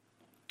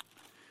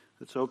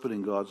Let's open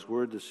in God's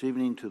Word this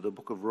evening to the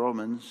book of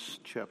Romans,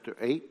 chapter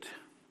 8.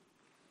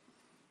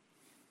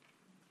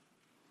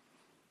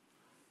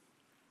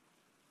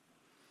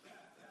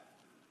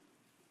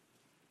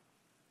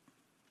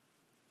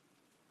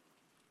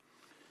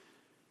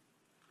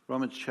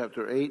 Romans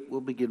chapter 8, we'll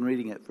begin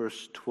reading at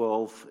verse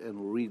 12 and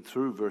we'll read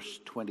through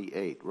verse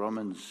 28.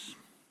 Romans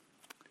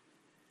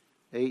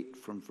 8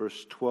 from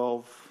verse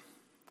 12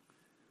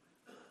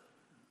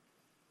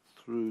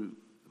 through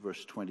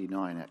verse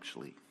 29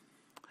 actually.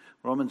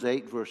 Romans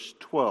 8 verse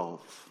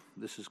 12.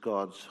 This is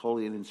God's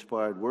holy and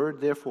inspired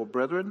word. Therefore,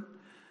 brethren,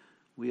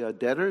 we are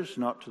debtors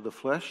not to the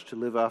flesh to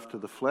live after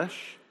the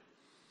flesh.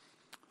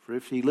 For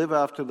if ye live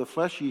after the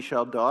flesh, ye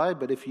shall die.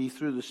 But if ye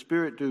through the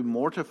Spirit do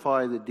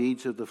mortify the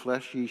deeds of the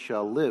flesh, ye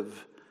shall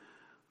live.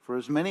 For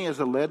as many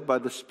as are led by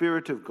the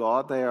Spirit of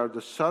God, they are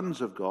the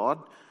sons of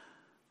God.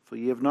 For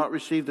ye have not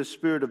received the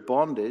spirit of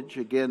bondage,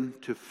 again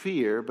to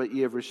fear, but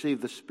ye have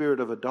received the spirit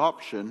of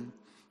adoption,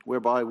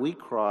 whereby we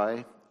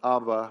cry,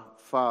 Abba,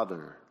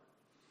 Father.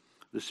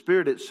 The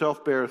Spirit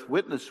itself beareth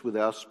witness with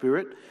our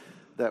spirit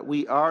that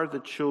we are the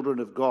children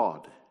of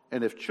God.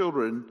 And if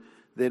children,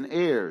 then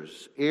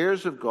heirs,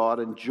 heirs of God,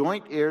 and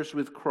joint heirs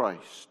with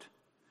Christ,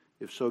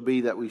 if so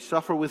be that we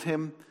suffer with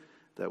him,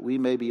 that we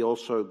may be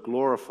also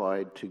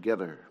glorified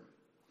together.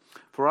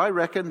 For I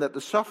reckon that the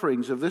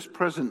sufferings of this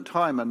present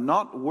time are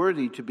not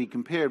worthy to be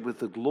compared with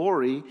the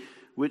glory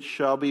which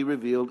shall be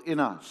revealed in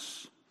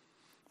us.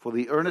 For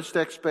the earnest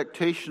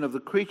expectation of the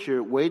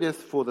creature waiteth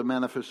for the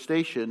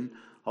manifestation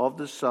of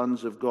the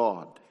sons of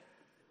God.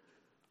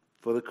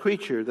 For the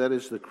creature, that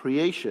is the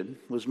creation,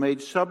 was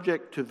made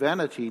subject to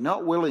vanity,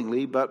 not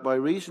willingly, but by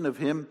reason of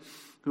him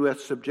who hath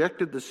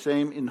subjected the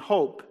same in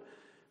hope,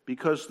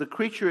 because the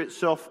creature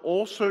itself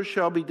also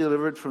shall be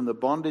delivered from the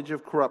bondage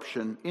of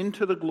corruption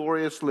into the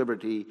glorious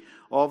liberty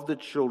of the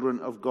children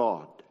of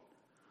God.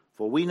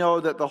 For we know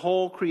that the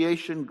whole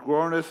creation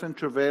groaneth and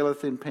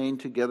travaileth in pain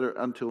together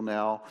until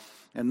now,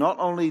 and not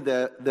only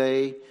that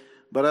they,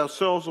 but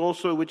ourselves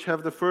also, which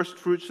have the first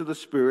fruits of the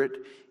Spirit,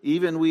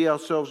 even we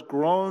ourselves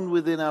groan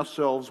within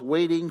ourselves,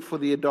 waiting for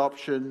the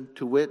adoption,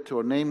 to wit,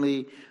 or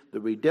namely, the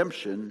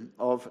redemption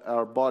of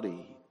our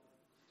body.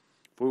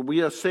 For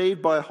we are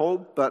saved by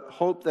hope, but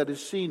hope that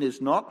is seen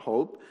is not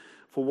hope.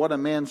 For what a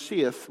man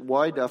seeth,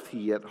 why doth he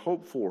yet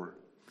hope for?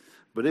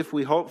 But if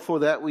we hope for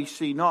that we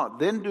see not,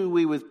 then do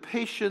we with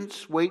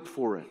patience wait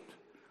for it.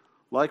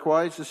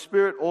 Likewise, the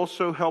Spirit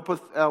also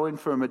helpeth our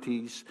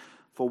infirmities,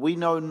 for we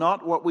know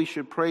not what we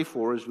should pray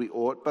for as we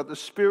ought, but the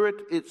Spirit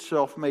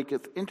itself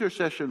maketh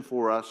intercession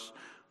for us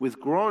with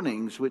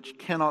groanings which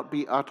cannot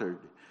be uttered.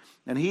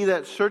 And he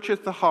that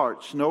searcheth the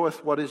hearts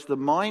knoweth what is the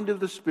mind of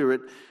the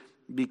Spirit,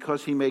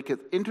 because he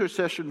maketh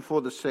intercession for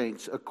the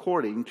saints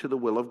according to the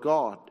will of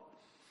God.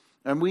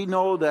 And we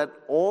know that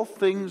all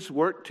things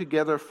work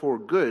together for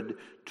good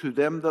to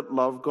them that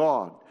love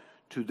God,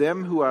 to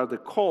them who are the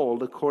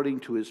called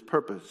according to his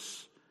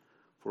purpose.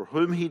 For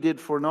whom he did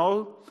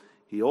foreknow,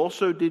 he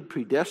also did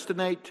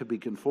predestinate to be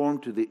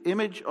conformed to the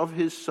image of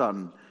his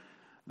Son,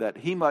 that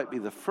he might be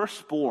the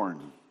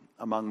firstborn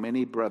among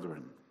many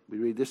brethren. We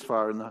read this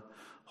far in the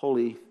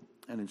holy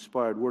and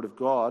inspired Word of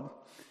God.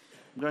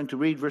 I'm going to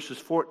read verses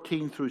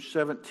 14 through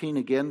 17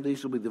 again.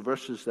 These will be the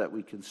verses that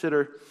we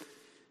consider,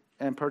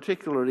 and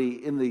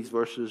particularly in these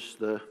verses,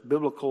 the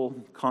biblical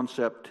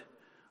concept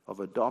of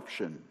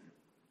adoption.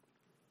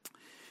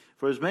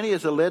 For as many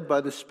as are led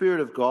by the Spirit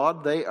of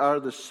God, they are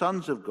the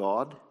sons of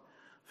God.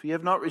 For ye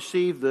have not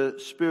received the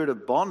spirit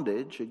of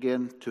bondage,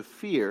 again to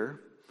fear,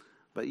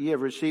 but ye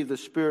have received the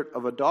spirit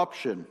of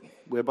adoption,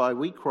 whereby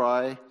we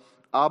cry,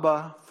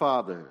 Abba,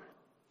 Father.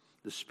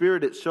 The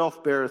Spirit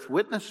itself beareth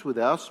witness with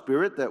our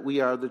spirit that we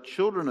are the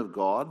children of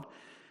God,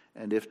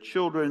 and if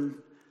children,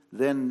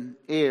 then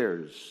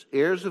heirs,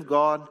 heirs of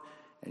God,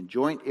 and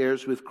joint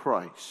heirs with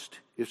Christ,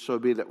 if so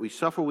be that we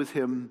suffer with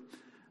him,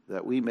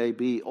 that we may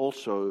be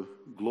also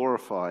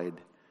glorified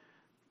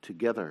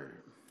together.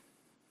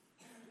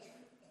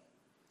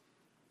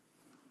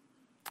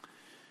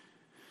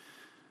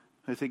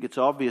 I think it's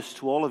obvious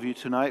to all of you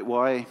tonight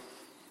why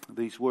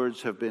these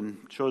words have been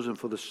chosen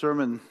for the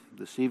sermon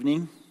this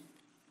evening.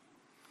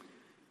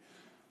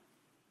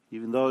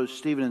 Even though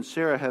Stephen and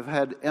Sarah have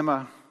had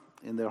Emma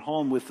in their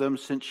home with them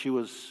since she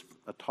was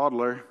a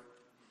toddler,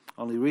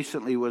 only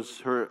recently was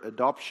her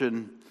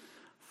adoption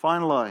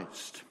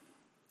finalized.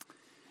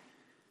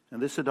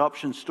 And this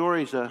adoption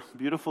story is a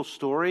beautiful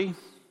story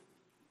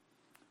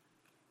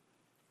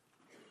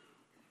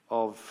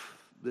of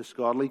this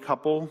godly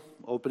couple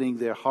opening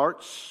their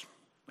hearts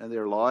and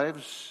their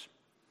lives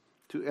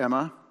to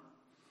Emma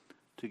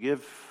to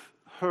give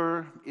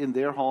her in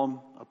their home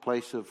a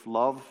place of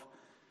love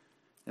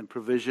and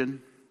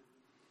provision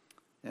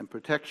and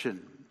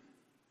protection.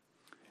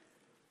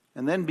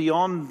 And then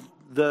beyond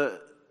the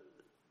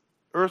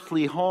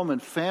earthly home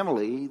and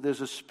family,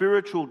 there's a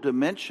spiritual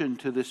dimension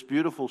to this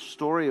beautiful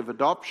story of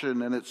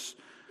adoption, and it's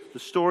the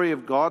story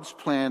of God's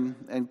plan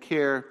and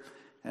care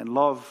and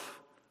love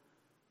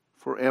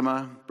for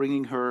Emma,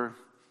 bringing her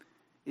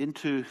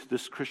into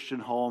this Christian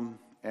home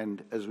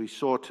and as we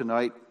saw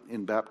tonight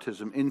in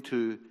baptism,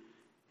 into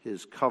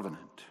his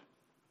covenant.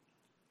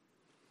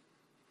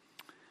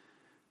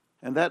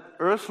 And that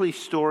earthly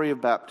story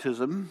of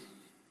baptism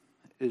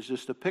is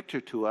just a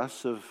picture to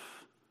us of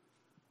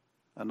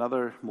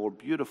another more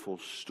beautiful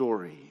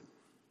story.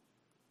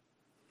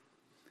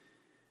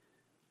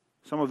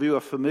 Some of you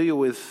are familiar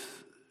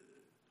with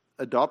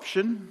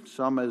adoption.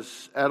 Some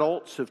as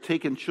adults have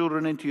taken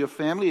children into your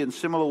family in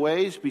similar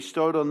ways,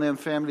 bestowed on them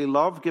family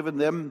love, given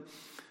them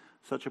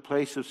such a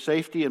place of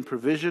safety and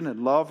provision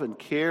and love and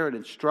care and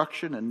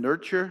instruction and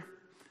nurture.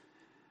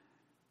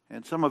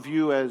 And some of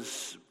you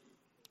as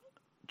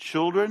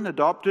children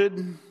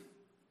adopted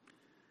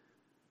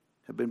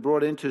have been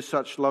brought into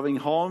such loving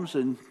homes,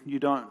 and you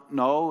don't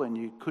know and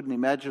you couldn't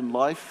imagine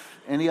life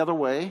any other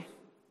way,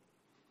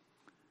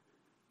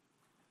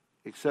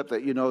 except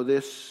that you know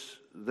this,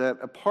 that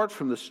apart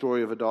from the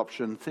story of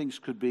adoption, things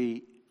could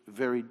be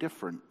very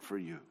different for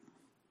you.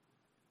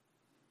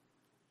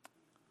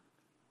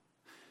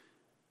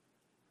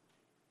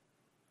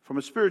 From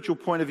a spiritual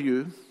point of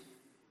view,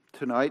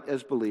 tonight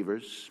as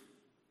believers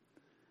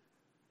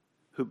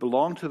who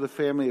belong to the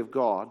family of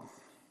God,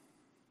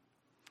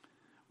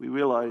 we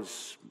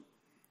realize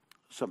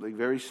something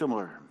very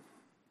similar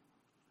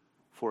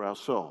for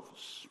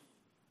ourselves.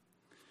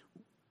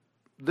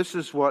 This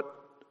is what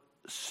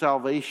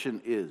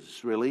salvation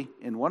is, really.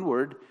 In one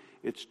word,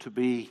 it's to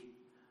be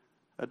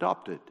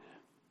adopted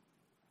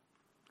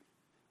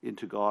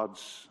into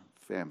God's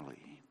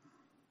family.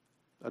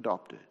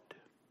 Adopted.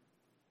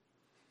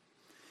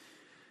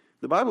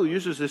 The Bible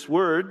uses this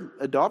word,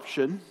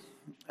 adoption,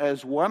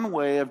 as one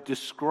way of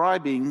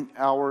describing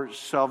our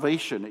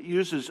salvation. It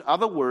uses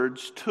other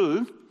words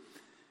too,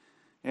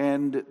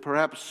 and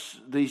perhaps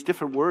these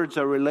different words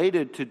are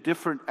related to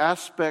different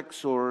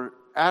aspects or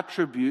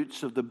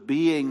attributes of the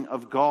being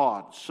of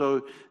God.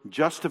 So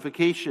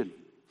justification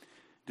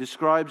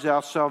describes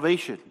our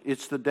salvation.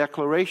 It's the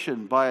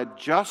declaration by a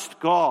just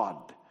God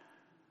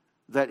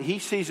that he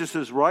sees us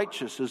as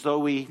righteous, as though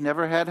we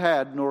never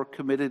had nor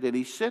committed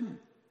any sin.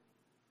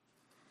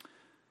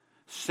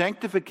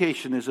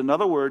 Sanctification is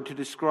another word to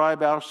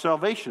describe our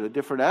salvation, a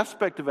different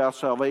aspect of our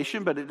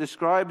salvation, but it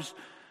describes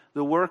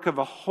the work of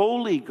a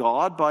holy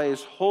God by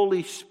his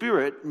Holy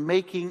Spirit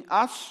making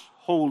us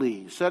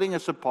holy, setting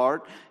us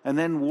apart, and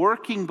then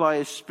working by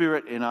his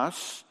Spirit in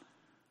us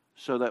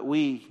so that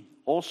we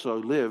also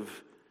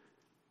live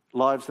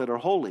lives that are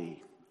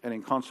holy and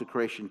in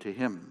consecration to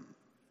him.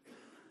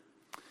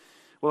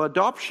 Well,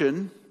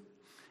 adoption,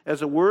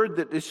 as a word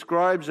that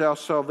describes our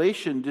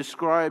salvation,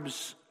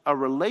 describes a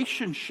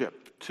relationship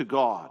to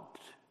God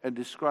and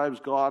describes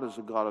God as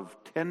a God of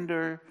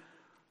tender,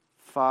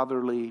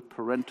 fatherly,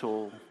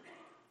 parental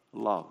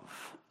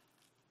love,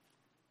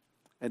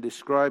 and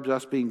describes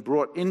us being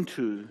brought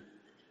into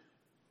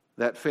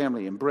that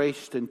family,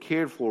 embraced and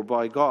cared for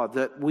by God,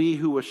 that we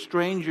who are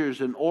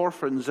strangers and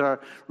orphans are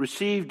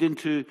received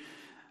into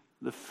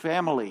the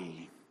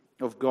family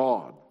of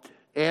God.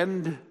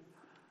 And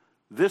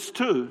this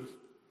too,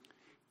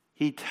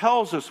 he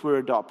tells us we're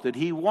adopted.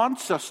 He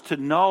wants us to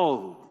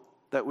know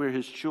that we're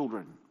his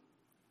children.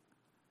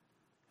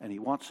 And he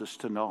wants us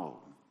to know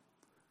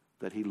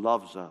that he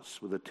loves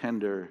us with a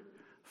tender,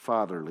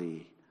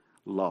 fatherly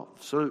love.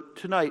 So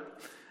tonight,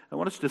 I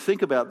want us to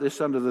think about this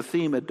under the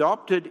theme,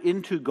 adopted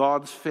into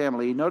God's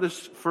family.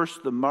 Notice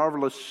first the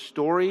marvelous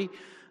story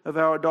of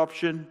our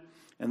adoption,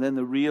 and then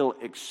the real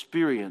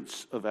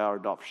experience of our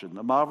adoption.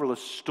 The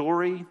marvelous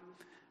story,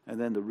 and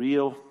then the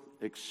real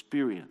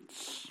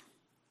experience.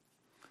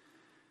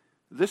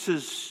 This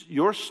is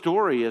your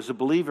story as a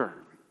believer.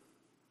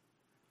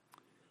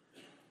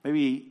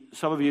 Maybe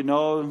some of you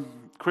know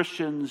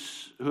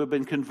Christians who have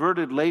been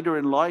converted later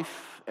in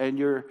life, and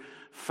you're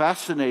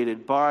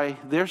fascinated by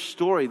their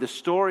story, the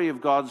story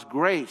of God's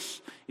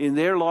grace in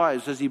their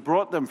lives as he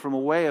brought them from a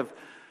way of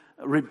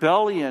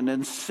rebellion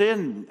and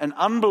sin and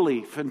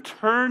unbelief and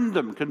turned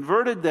them,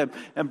 converted them,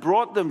 and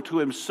brought them to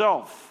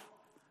himself.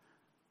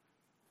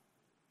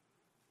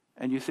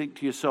 And you think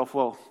to yourself,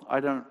 well, I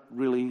don't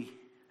really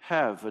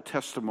have a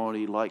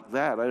testimony like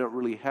that. I don't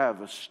really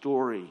have a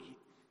story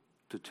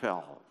to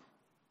tell.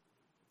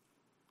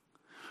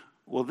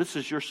 Well, this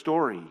is your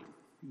story.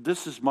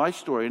 This is my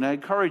story. And I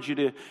encourage you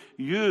to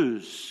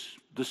use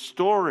the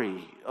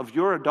story of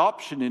your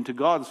adoption into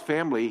God's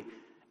family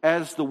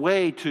as the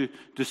way to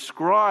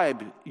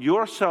describe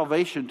your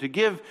salvation, to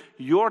give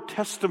your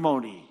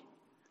testimony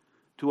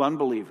to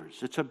unbelievers.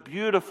 It's a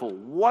beautiful,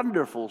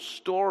 wonderful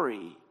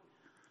story.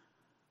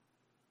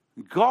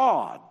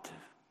 God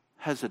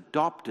has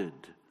adopted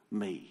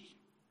me.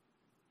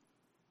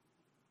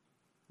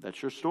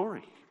 That's your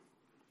story.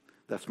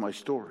 That's my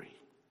story.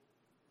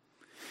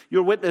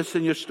 Your witness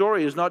and your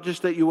story is not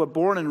just that you were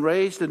born and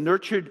raised and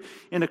nurtured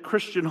in a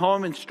Christian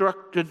home,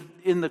 instructed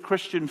in the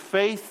Christian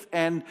faith,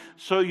 and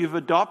so you've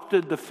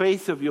adopted the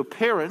faith of your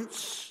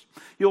parents.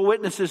 Your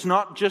witness is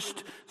not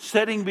just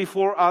setting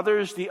before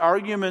others the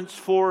arguments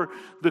for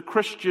the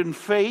Christian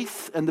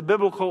faith and the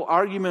biblical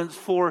arguments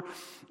for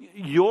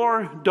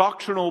your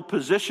doctrinal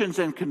positions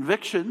and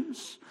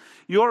convictions.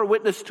 Your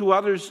witness to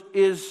others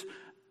is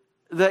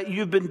that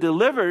you've been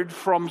delivered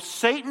from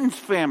Satan's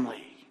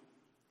family,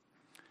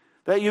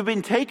 that you've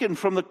been taken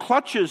from the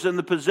clutches and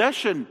the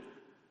possession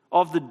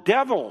of the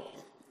devil,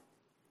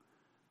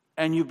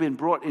 and you've been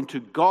brought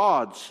into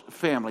God's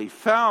family,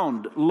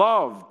 found,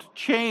 loved,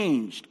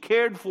 changed,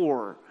 cared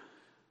for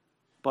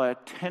by a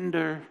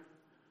tender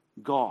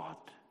God,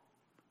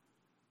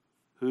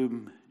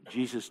 whom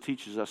Jesus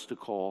teaches us to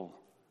call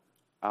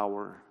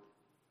our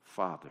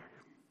Father.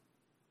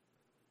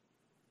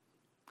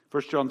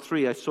 1 John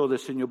 3, I saw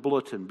this in your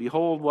bulletin.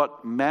 Behold,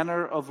 what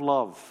manner of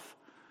love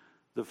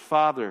the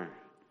Father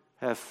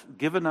hath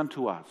given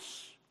unto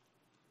us,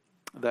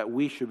 that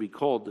we should be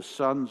called the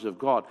sons of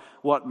God.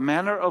 What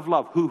manner of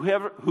love?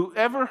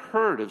 Whoever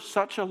heard of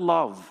such a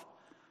love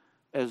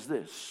as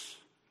this,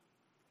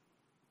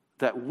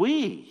 that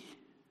we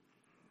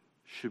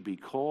should be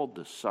called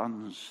the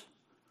sons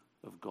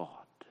of God?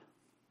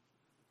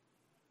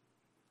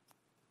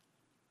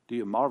 Do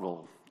you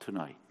marvel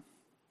tonight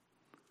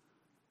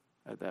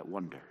at that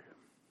wonder?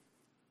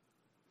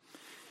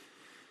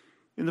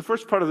 In the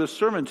first part of this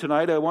sermon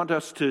tonight, I want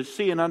us to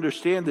see and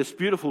understand this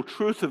beautiful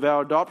truth of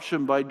our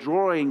adoption by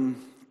drawing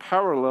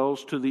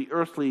parallels to the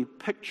earthly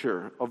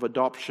picture of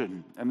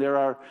adoption. And there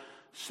are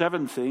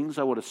 7 things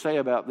I want to say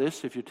about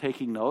this if you're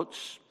taking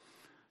notes.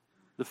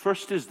 The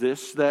first is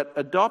this, that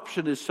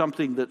adoption is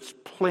something that's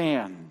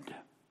planned.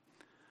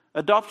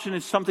 Adoption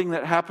is something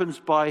that happens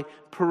by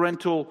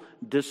parental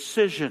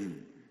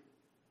decision.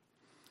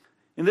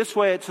 In this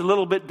way, it's a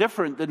little bit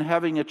different than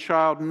having a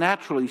child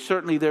naturally.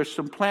 Certainly, there's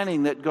some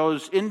planning that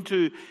goes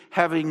into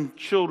having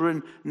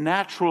children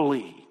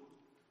naturally.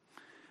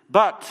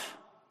 But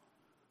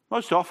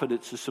most often,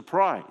 it's a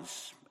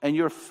surprise, and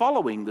you're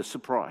following the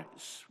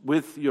surprise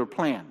with your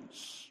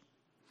plans.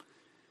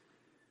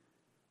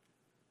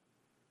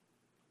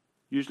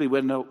 Usually,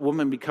 when a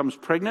woman becomes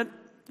pregnant,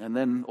 and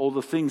then all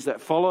the things that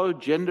follow,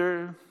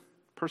 gender,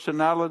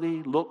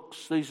 personality,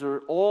 looks, these are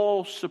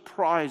all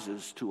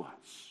surprises to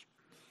us.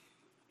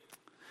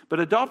 But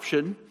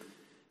adoption,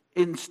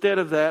 instead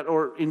of that,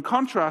 or in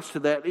contrast to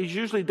that, is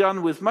usually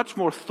done with much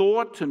more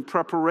thought and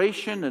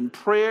preparation and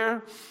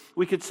prayer.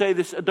 We could say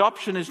this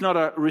adoption is not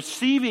a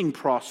receiving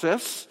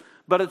process,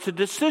 but it's a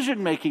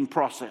decision-making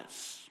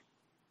process.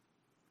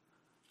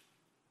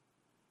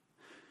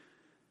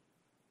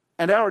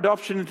 And our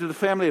adoption into the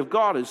family of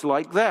God is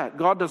like that.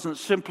 God doesn't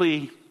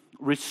simply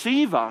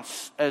receive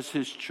us as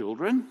His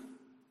children,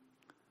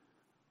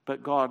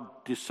 but God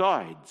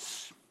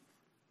decides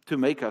to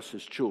make us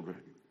His children.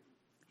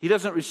 He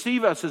doesn't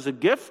receive us as a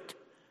gift,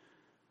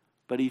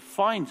 but He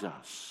finds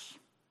us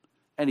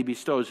and He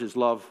bestows His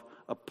love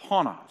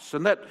upon us.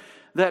 And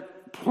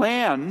that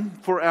plan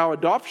for our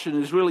adoption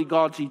is really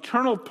God's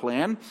eternal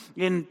plan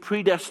in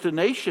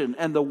predestination.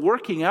 And the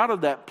working out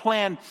of that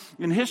plan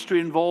in history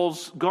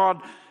involves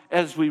God,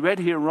 as we read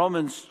here in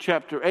Romans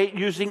chapter 8,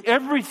 using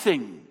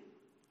everything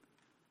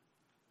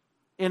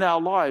in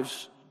our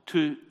lives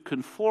to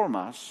conform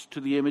us to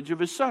the image of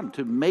His Son,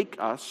 to make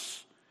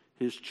us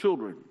His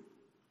children.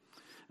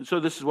 And so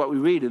this is what we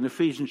read in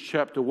Ephesians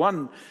chapter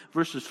 1,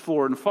 verses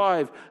 4 and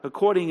 5.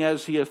 According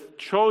as He hath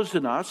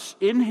chosen us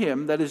in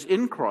Him, that is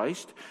in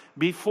Christ,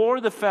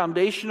 before the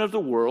foundation of the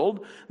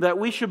world, that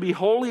we should be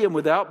holy and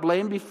without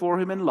blame before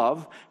Him in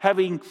love,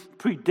 having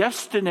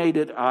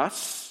predestinated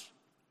us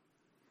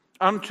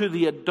unto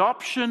the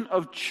adoption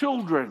of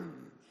children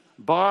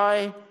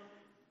by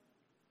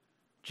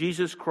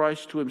Jesus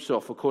Christ to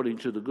Himself, according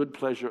to the good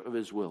pleasure of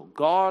His will.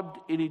 God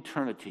in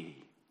eternity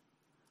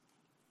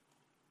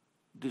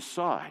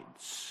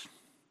decides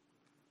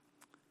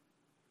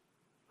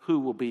who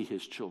will be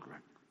His children.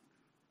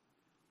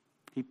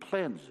 He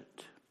plans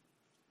it.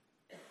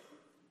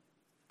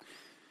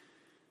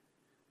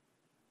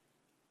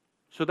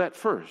 So that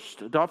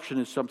first, adoption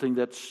is something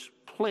that's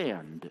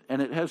planned,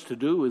 and it has to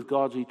do with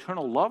God's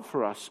eternal love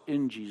for us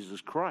in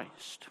Jesus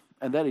Christ.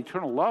 And that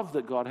eternal love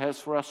that God has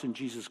for us in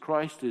Jesus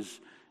Christ is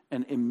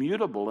an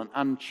immutable and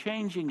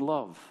unchanging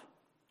love.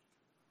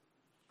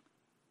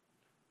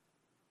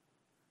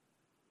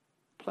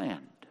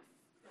 Planned.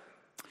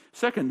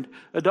 Second,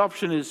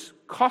 adoption is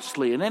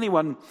costly, and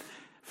anyone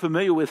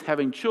familiar with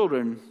having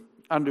children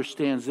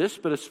understands this,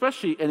 but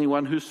especially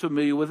anyone who's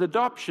familiar with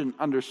adoption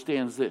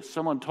understands this.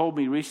 Someone told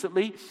me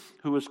recently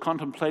who was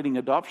contemplating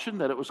adoption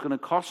that it was going to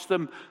cost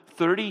them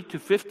 $30,000 to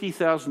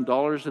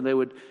 $50,000, and they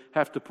would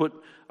have to put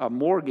a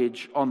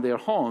mortgage on their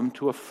home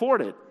to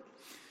afford it.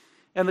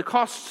 And the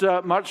costs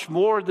much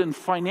more than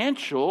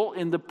financial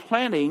in the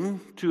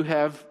planning to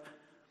have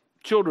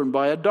children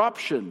by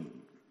adoption.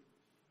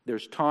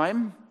 There's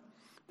time,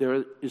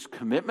 there is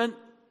commitment,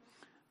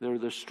 there are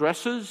the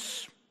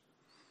stresses,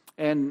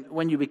 and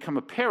when you become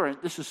a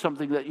parent, this is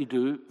something that you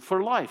do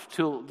for life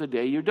till the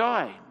day you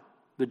die.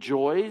 The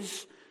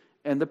joys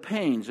and the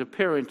pains of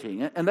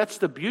parenting. And that's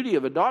the beauty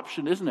of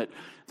adoption, isn't it?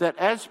 That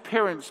as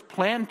parents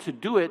plan to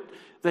do it,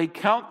 they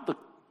count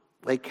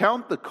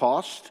the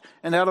cost,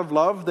 and out of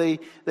love, they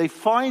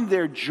find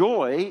their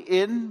joy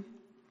in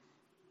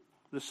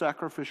the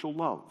sacrificial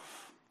love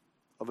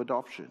of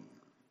adoption.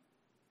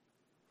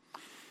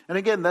 And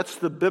again, that's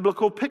the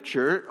biblical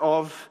picture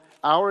of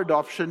our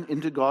adoption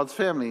into God's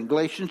family. In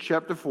Galatians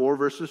chapter 4,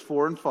 verses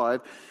 4 and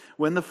 5,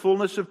 when the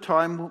fullness of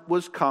time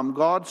was come,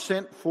 God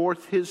sent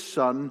forth his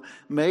Son,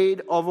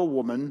 made of a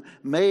woman,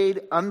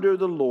 made under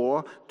the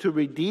law, to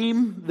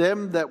redeem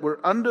them that were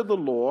under the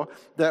law,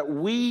 that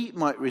we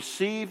might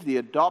receive the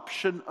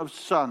adoption of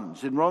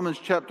sons. In Romans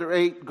chapter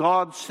 8,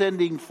 God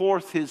sending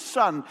forth his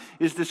Son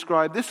is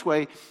described this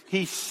way: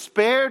 he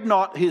spared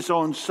not his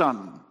own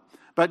Son,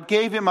 but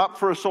gave him up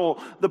for us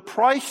all. The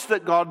price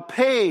that God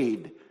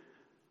paid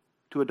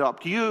to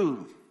adopt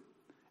you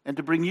and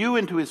to bring you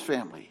into his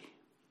family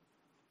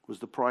was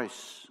the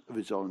price of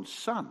his own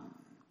Son.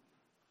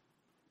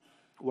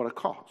 What a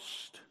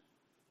cost.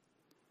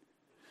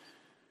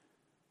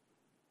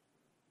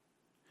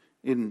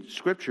 In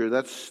Scripture,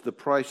 that's the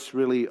price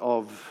really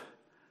of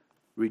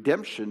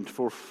redemption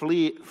for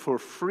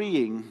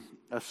freeing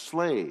a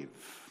slave.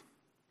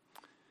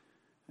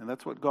 And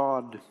that's what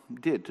God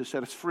did to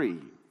set us free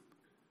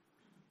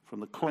from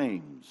the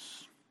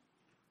claims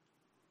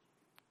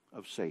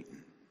of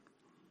Satan.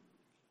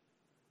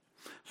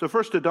 So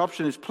first,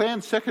 adoption is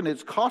planned. Second,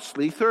 it's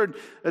costly. Third,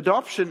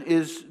 adoption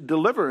is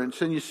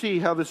deliverance. And you see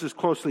how this is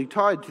closely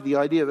tied to the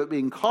idea of it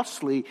being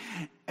costly.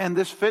 And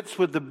this fits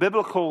with the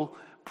biblical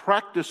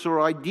practice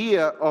or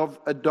idea of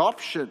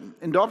adoption.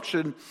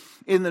 Adoption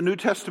in the New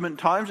Testament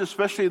times,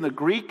 especially in the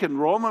Greek and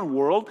Roman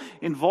world,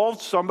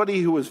 involved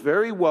somebody who was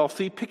very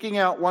wealthy picking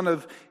out one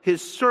of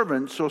his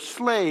servants or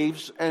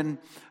slaves and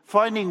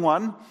finding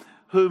one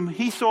whom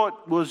he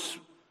thought was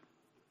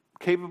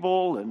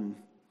capable and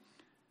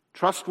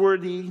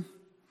trustworthy,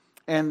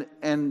 and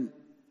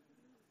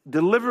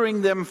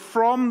delivering them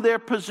from their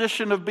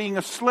position of being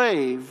a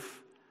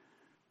slave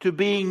to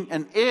being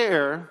an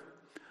heir,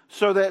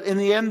 so that in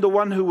the end the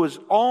one who was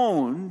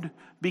owned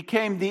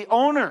became the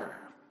owner.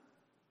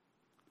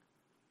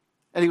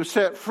 And he was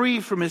set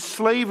free from his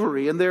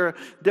slavery. And there are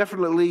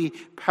definitely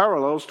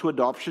parallels to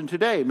adoption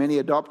today. Many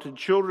adopted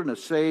children are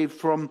saved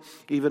from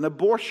even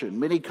abortion.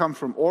 Many come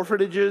from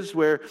orphanages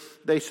where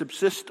they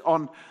subsist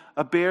on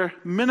a bare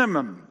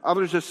minimum.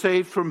 Others are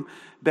saved from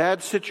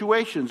bad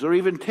situations or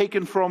even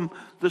taken from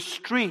the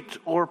street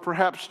or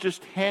perhaps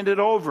just handed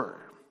over.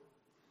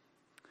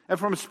 And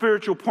from a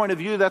spiritual point of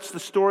view, that's the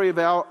story of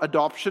our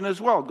adoption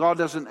as well. God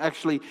doesn't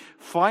actually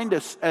find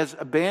us as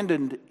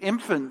abandoned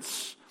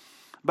infants,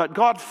 but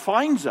God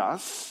finds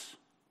us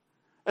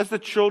as the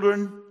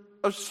children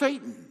of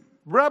Satan,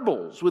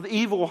 rebels with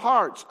evil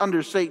hearts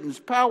under Satan's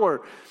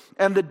power.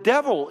 And the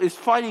devil is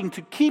fighting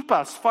to keep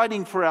us,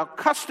 fighting for our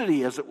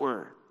custody, as it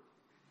were.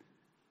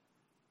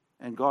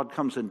 And God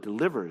comes and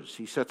delivers.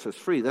 He sets us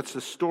free. That's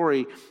the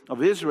story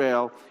of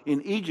Israel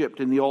in Egypt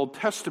in the Old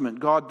Testament.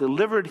 God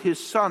delivered his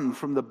Son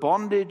from the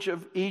bondage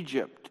of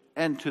Egypt,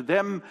 and to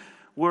them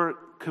were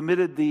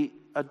committed the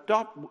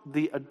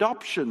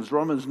adoptions,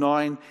 Romans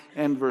 9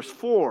 and verse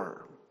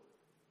 4.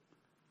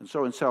 And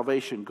so in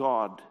salvation,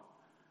 God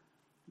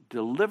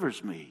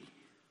delivers me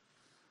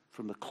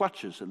from the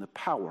clutches and the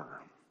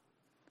power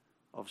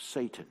of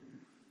Satan,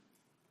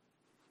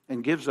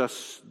 and gives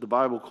us, the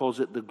Bible calls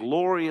it, the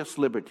glorious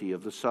liberty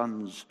of the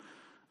sons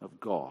of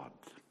God.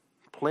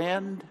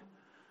 Planned,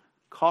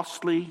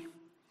 costly,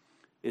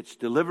 it's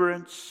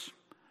deliverance.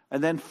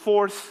 And then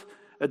fourth,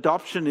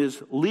 adoption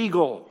is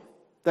legal.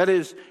 That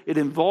is, it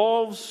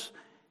involves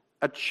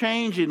a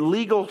change in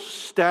legal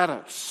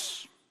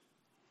status.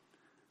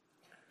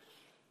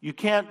 You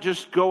can't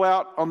just go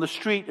out on the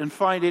street and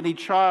find any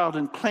child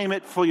and claim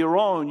it for your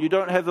own. You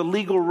don't have the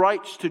legal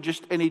rights to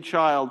just any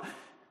child.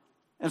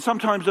 And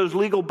sometimes those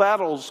legal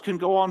battles can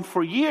go on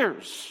for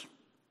years.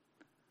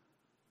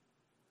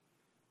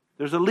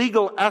 There's a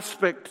legal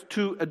aspect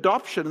to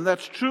adoption, and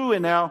that's true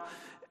in our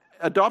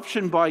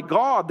adoption by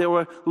God. There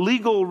were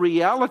legal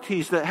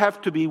realities that have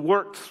to be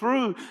worked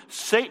through.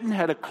 Satan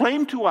had a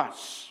claim to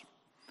us.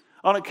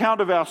 On account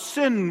of our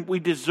sin, we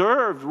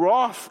deserved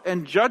wrath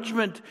and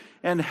judgment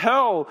and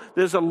hell.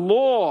 There's a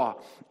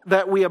law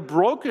that we have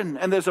broken,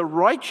 and there's a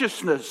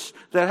righteousness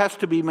that has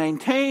to be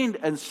maintained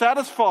and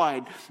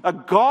satisfied. A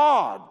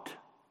God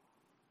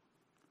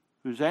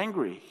who's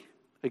angry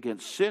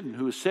against sin,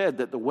 who has said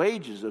that the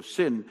wages of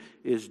sin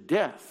is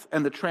death.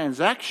 And the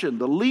transaction,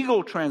 the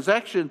legal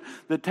transaction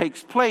that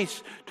takes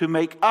place to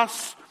make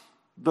us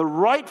the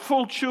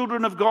rightful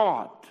children of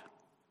God,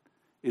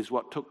 is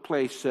what took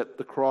place at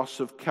the cross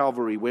of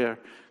Calvary, where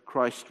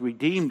Christ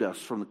redeemed us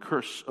from the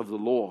curse of the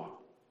law,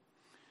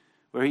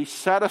 where he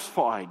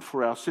satisfied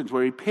for our sins,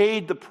 where he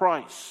paid the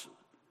price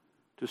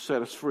to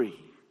set us free,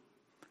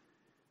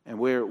 and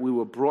where we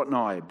were brought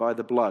nigh by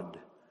the blood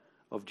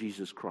of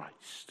Jesus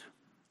Christ.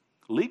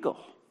 Legal.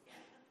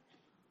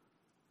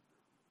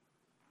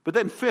 But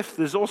then fifth,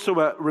 there's also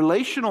a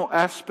relational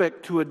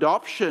aspect to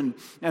adoption.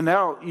 And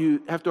now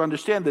you have to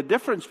understand the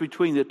difference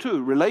between the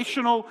two,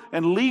 relational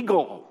and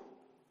legal.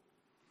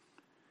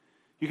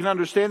 You can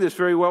understand this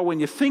very well when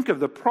you think of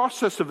the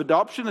process of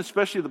adoption,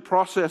 especially the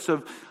process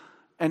of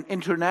an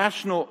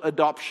international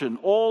adoption.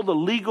 All the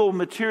legal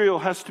material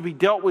has to be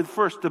dealt with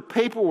first, the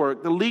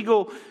paperwork, the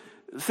legal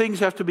things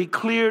have to be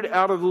cleared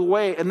out of the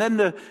way. And then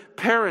the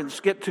parents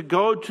get to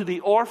go to the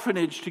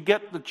orphanage to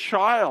get the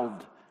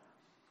child.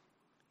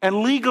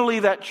 And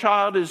legally that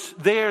child is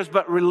theirs,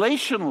 but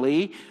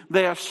relationally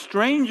they are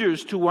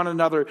strangers to one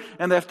another.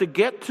 And they have to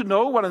get to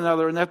know one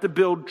another, and they have to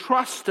build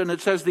trust. And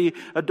it says the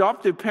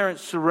adoptive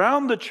parents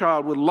surround the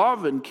child with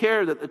love and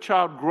care, that the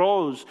child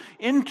grows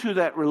into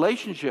that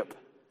relationship.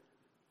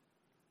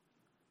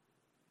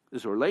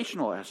 There's a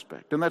relational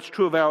aspect. And that's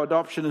true of our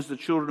adoption as the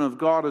children of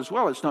God as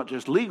well. It's not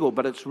just legal,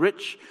 but it's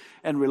rich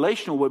and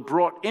relational. We're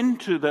brought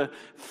into the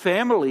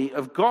family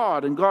of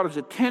God. And God is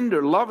a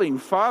tender, loving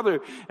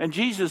Father. And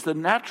Jesus, the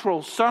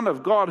natural Son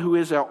of God, who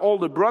is our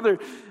older brother,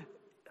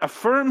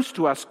 affirms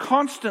to us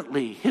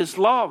constantly His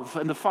love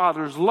and the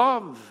Father's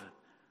love.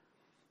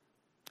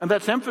 And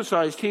that's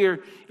emphasized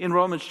here in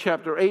Romans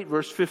chapter 8,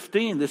 verse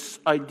 15, this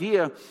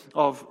idea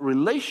of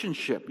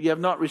relationship. You have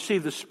not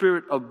received the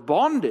spirit of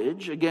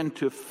bondage, again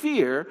to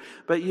fear,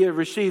 but you have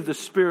received the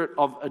spirit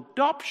of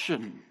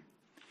adoption.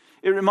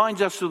 It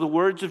reminds us of the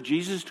words of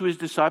Jesus to His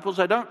disciples,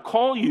 I don't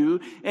call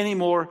you any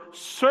more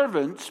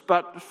servants,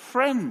 but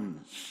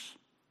friends.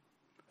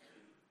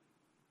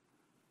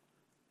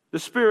 The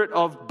spirit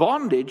of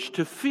bondage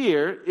to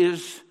fear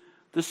is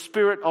the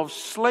spirit of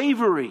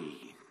slavery.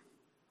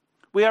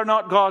 We are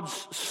not God's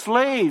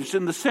slaves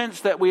in the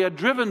sense that we are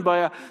driven by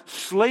a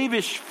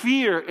slavish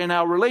fear in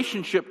our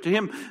relationship to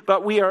Him,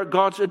 but we are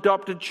God's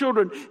adopted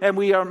children, and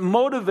we are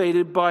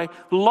motivated by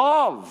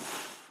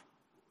love.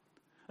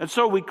 And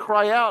so we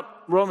cry out,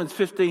 Romans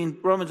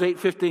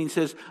 8:15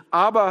 says,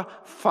 Abba,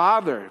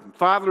 Father.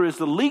 Father is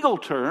the legal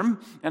term,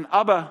 and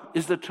Abba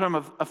is the term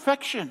of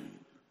affection.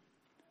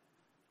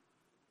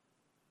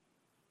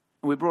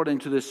 And we're brought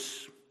into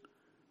this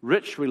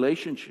rich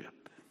relationship.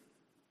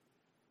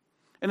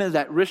 And in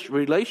that rich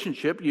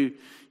relationship, you,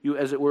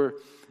 as it were,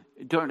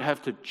 don't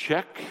have to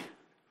check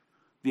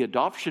the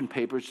adoption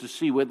papers to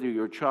see whether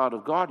you're a child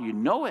of God. You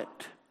know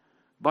it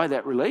by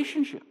that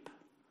relationship,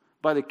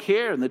 by the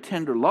care and the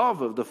tender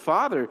love of the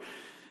Father.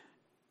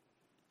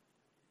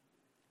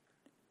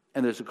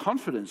 And there's a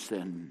confidence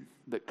then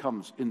that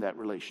comes in that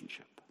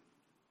relationship.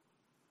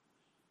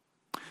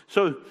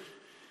 So,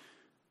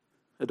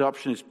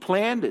 adoption is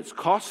planned, it's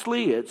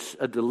costly, it's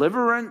a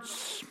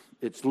deliverance,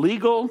 it's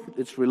legal,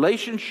 it's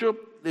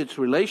relationship, it's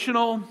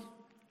relational.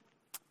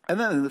 And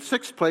then in the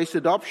sixth place,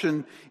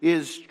 adoption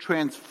is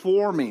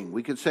transforming.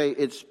 We could say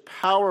it's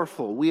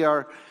powerful. We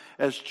are,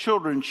 as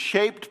children,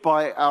 shaped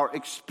by our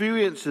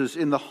experiences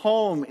in the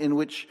home in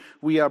which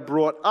we are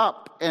brought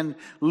up, and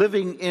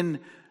living in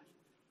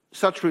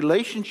such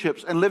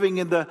relationships and living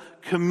in the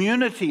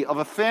community of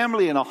a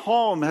family and a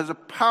home has a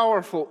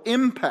powerful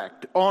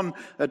impact on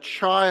a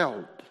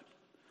child.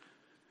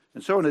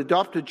 And so an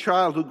adopted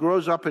child who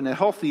grows up in a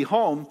healthy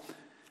home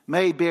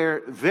may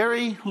bear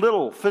very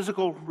little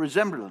physical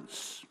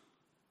resemblance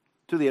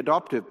to the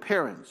adoptive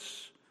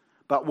parents,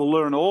 but will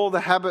learn all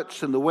the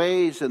habits and the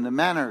ways and the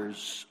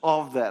manners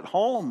of that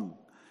home.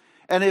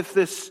 And if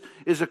this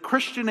is a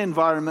Christian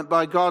environment,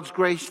 by God's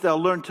grace, they'll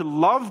learn to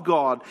love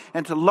God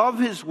and to love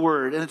His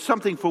Word. And it's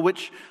something for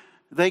which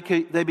they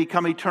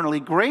become eternally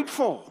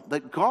grateful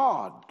that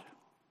God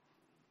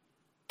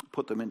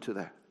put them into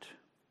that.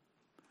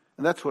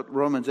 And that's what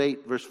Romans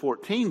 8, verse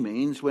 14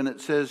 means when it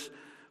says,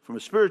 from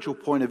a spiritual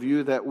point of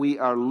view, that we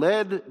are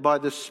led by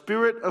the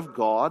Spirit of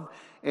God,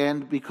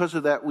 and because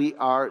of that, we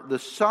are the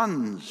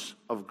sons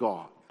of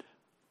God.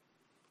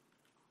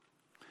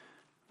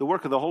 The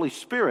work of the Holy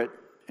Spirit,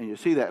 and you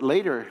see that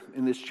later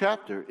in this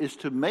chapter, is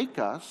to make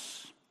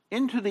us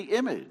into the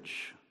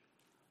image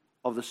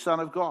of the Son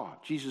of God,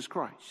 Jesus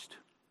Christ.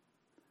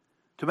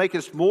 To make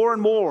us more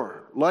and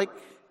more like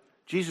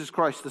Jesus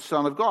Christ, the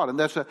Son of God. And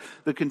that's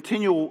the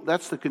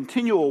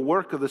continual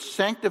work of the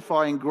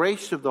sanctifying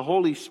grace of the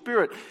Holy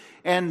Spirit.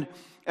 And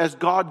as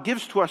God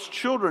gives to us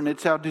children,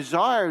 it's our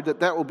desire that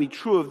that will be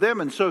true of them.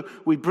 And so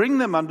we bring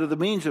them under the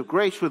means of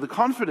grace with the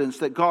confidence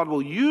that God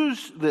will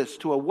use this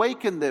to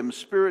awaken them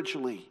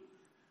spiritually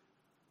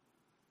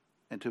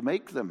and to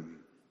make them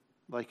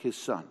like His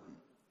Son,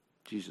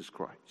 Jesus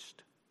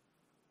Christ.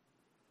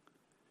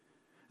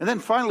 And then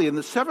finally, in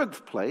the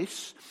seventh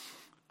place,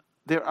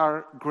 there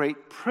are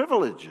great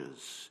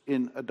privileges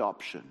in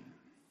adoption.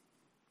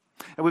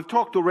 And we've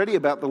talked already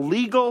about the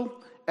legal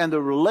and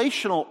the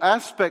relational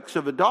aspects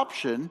of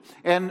adoption,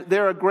 and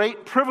there are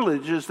great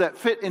privileges that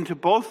fit into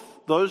both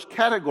those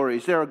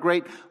categories. There are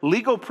great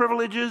legal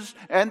privileges,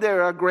 and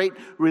there are great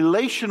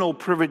relational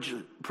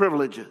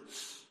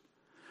privileges.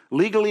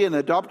 Legally, an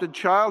adopted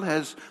child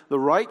has the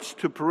rights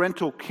to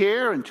parental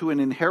care and to an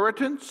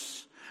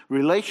inheritance.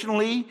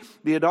 Relationally,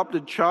 the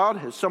adopted child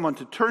has someone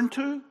to turn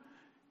to,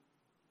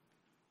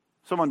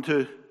 someone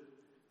to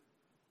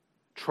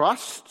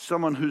trust,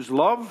 someone whose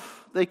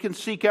love they can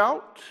seek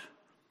out.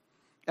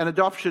 And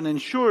adoption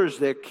ensures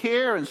their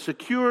care and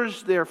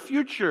secures their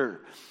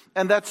future.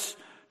 And that's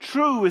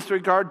true with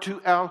regard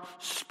to our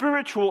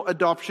spiritual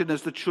adoption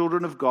as the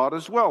children of God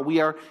as well. We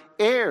are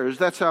heirs.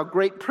 That's our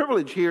great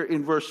privilege here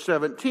in verse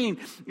 17.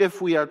 If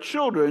we are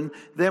children,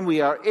 then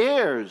we are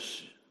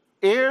heirs.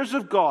 heirs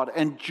of God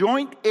and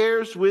joint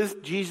heirs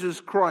with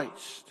Jesus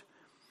Christ.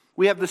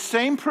 We have the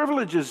same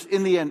privileges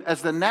in the end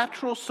as the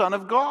natural Son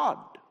of God.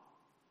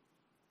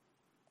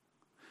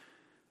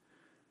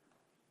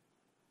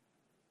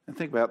 And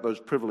think about those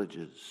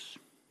privileges.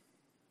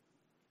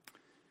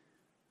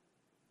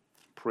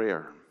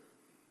 Prayer,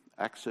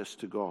 access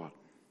to God,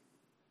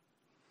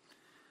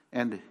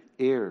 and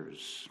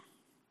heirs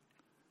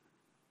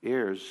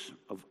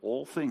of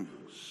all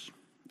things.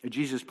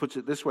 Jesus puts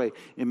it this way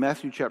in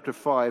Matthew chapter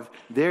 5,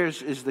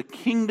 theirs is the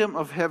kingdom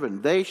of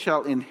heaven. They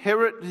shall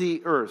inherit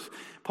the earth.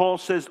 Paul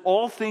says,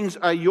 all things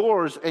are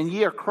yours, and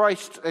ye are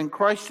Christ's, and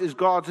Christ is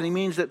God's. And he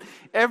means that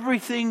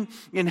everything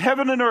in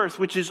heaven and earth,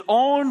 which is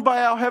owned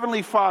by our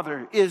Heavenly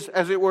Father, is,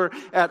 as it were,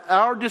 at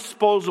our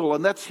disposal.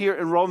 And that's here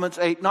in Romans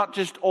 8, not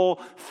just all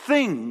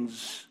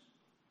things,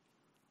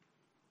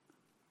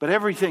 but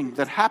everything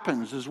that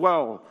happens as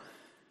well.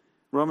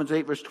 Romans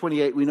 8, verse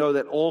 28, we know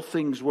that all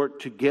things work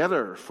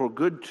together for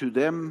good to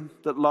them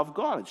that love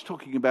God. It's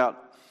talking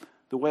about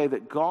the way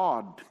that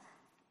God,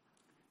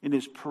 in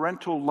His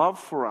parental love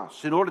for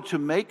us, in order to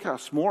make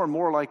us more and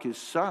more like His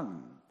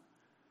Son,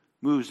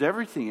 moves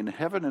everything in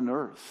heaven and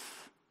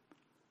earth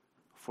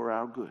for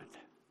our good.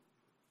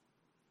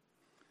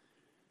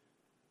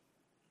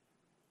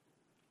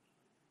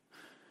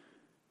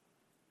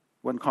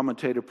 One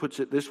commentator puts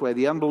it this way: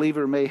 the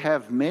unbeliever may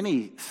have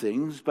many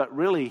things, but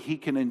really he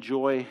can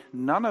enjoy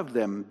none of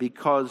them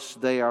because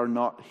they are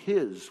not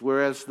his,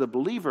 whereas the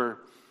believer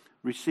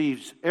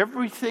receives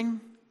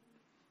everything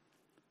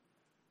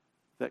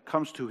that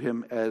comes to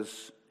him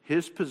as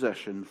his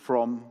possession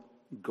from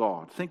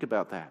God. Think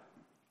about that.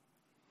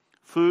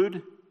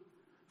 Food,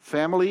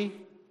 family,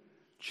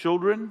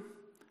 children,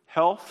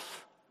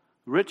 health,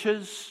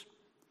 riches.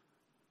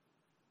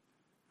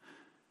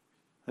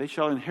 They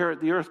shall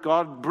inherit the earth.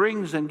 God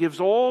brings and gives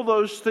all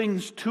those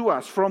things to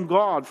us from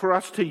God for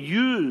us to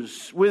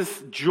use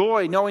with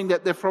joy, knowing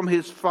that they're from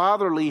His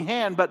fatherly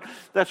hand. But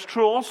that's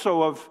true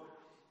also of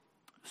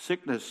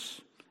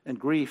sickness and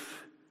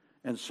grief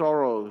and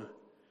sorrow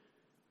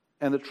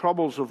and the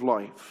troubles of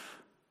life.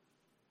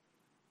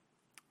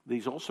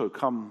 These also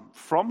come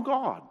from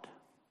God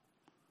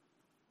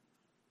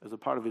as a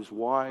part of His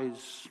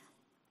wise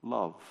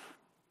love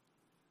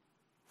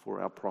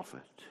for our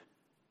profit.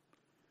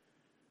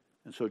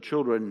 And so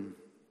children,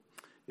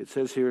 it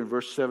says here in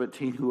verse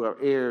 17, who are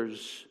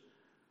heirs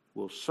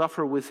will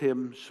suffer with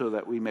Him so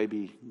that we may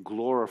be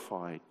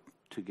glorified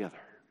together.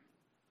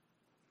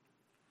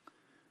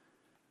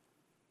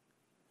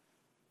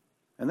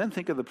 And then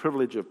think of the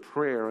privilege of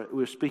prayer.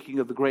 We're speaking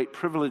of the great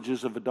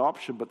privileges of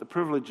adoption, but the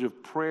privilege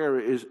of prayer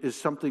is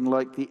something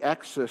like the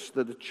access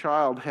that a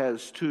child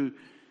has to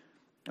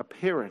a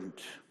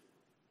parent.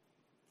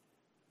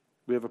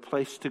 We have a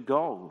place to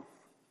go.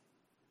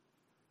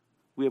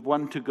 We have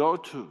one to go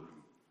to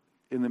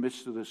in the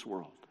midst of this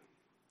world.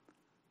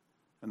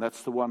 And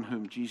that's the one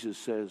whom Jesus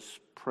says,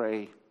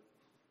 pray,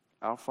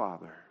 our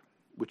Father,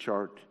 which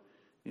art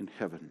in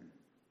heaven.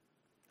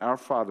 Our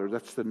Father,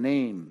 that's the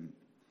name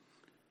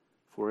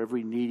for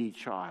every needy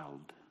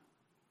child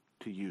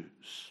to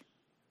use.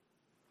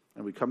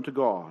 And we come to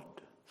God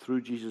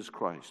through Jesus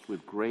Christ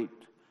with great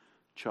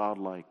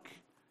childlike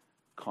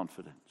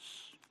confidence.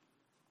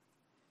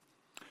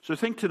 So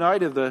think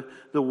tonight of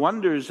the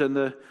wonders and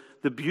the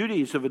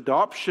beauties of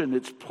adoption.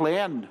 It's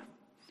planned,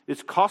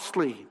 it's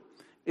costly,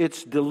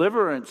 it's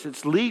deliverance,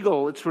 it's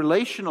legal, it's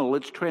relational,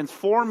 it's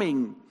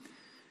transforming,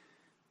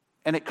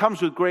 and it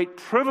comes with great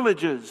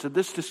privileges. And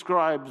this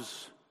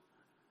describes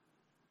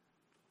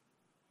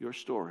your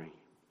story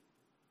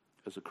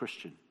as a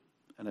Christian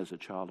and as a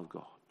child of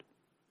God.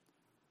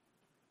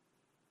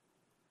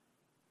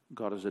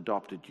 God has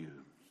adopted you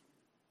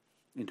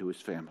into His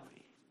family.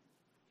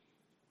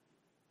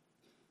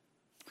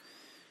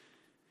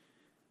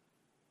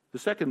 The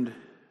second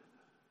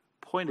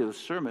point of the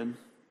sermon,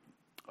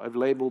 I've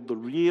labeled the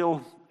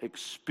real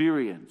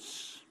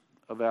experience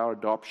of our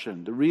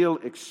adoption. The real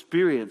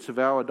experience of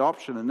our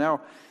adoption. And now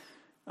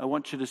I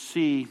want you to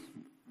see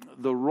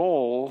the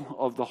role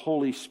of the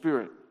Holy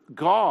Spirit.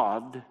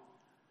 God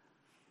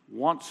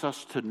wants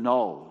us to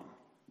know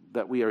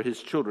that we are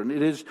His children.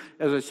 It is,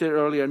 as I said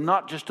earlier,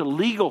 not just a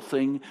legal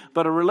thing,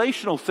 but a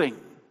relational thing.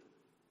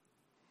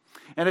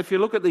 And if you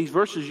look at these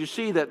verses, you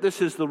see that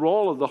this is the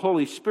role of the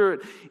Holy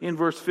Spirit. In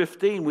verse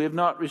 15, we have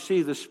not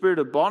received the spirit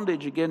of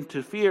bondage again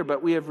to fear,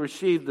 but we have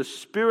received the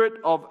spirit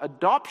of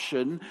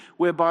adoption,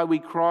 whereby we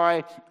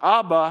cry,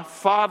 Abba,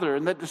 Father.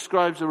 And that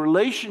describes a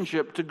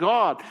relationship to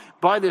God.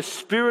 By the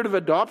spirit of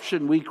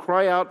adoption, we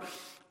cry out,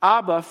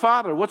 Abba,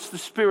 Father. What's the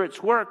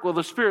Spirit's work? Well,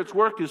 the Spirit's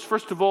work is,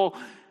 first of all,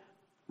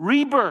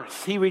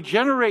 rebirth. He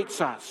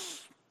regenerates us.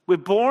 We're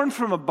born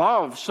from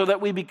above so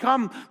that we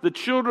become the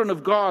children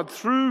of God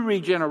through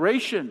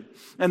regeneration.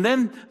 And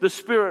then the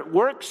Spirit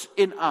works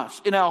in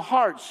us, in our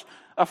hearts,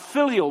 a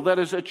filial, that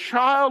is a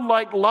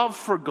childlike love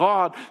for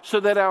God, so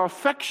that our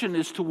affection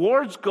is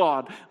towards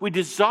God. We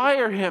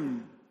desire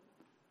Him.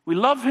 We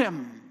love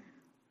Him.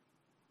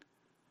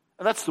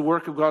 And that's the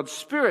work of God's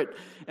Spirit.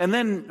 And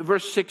then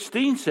verse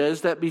 16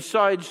 says that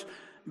besides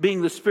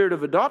being the Spirit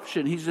of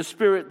adoption, He's the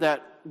Spirit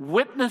that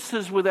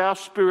witnesses with our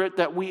spirit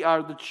that we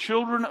are the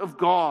children of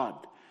God.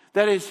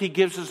 That is, He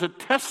gives us a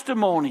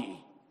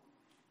testimony.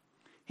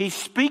 He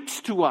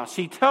speaks to us.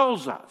 He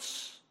tells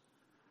us.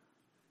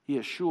 He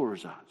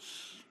assures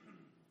us.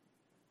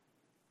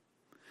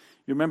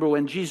 You remember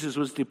when Jesus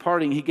was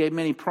departing, He gave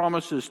many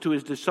promises to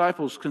His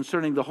disciples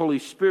concerning the Holy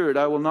Spirit.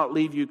 I will not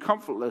leave you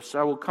comfortless.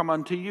 I will come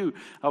unto you.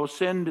 I will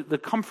send the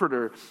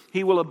Comforter.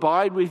 He will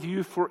abide with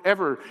you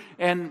forever.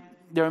 And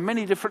there are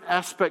many different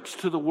aspects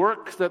to the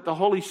work that the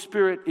Holy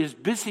Spirit is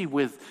busy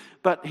with.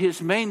 But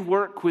His main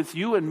work with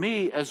you and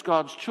me as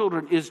God's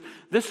children is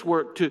this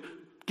work to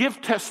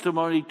give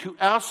testimony to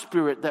our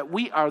spirit that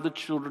we are the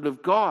children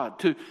of God,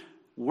 to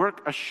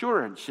work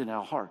assurance in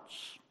our hearts.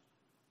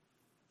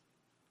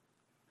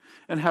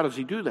 And how does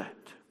He do that?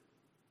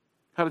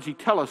 How does He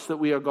tell us that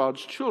we are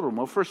God's children?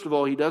 Well, first of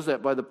all, He does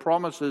that by the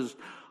promises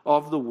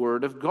of the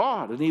Word of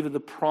God and even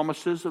the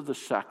promises of the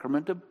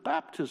sacrament of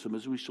baptism,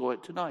 as we saw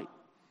it tonight.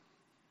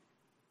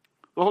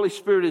 The Holy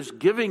Spirit is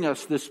giving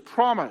us this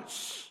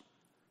promise.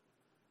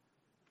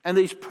 And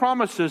these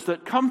promises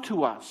that come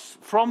to us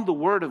from the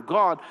Word of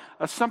God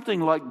are something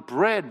like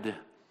bread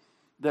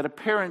that a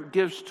parent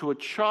gives to a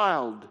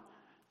child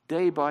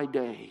day by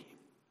day.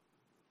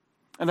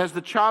 And as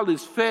the child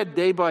is fed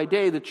day by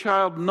day, the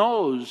child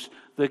knows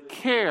the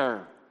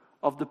care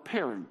of the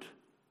parent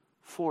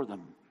for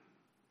them.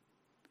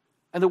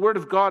 And the Word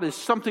of God is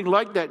something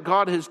like that.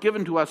 God has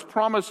given to us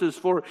promises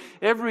for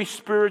every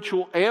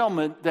spiritual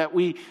ailment that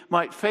we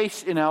might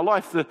face in our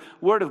life. The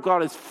Word of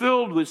God is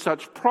filled with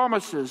such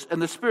promises,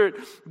 and the Spirit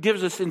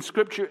gives us in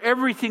Scripture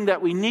everything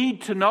that we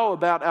need to know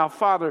about our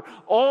Father,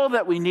 all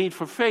that we need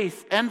for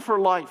faith and for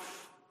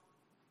life.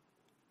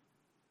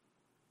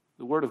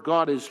 The Word of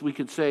God is, we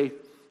could say,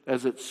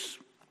 as it's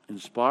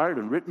inspired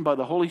and written by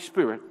the Holy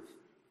Spirit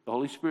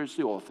is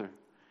the author,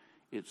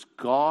 it's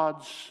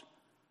God's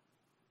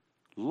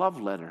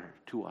love letter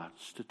to us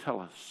to tell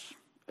us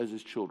as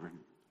His children,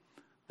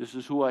 this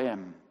is who I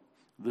am,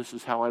 this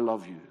is how I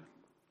love you,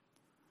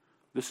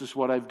 this is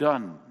what I've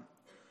done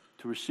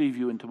to receive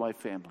you into my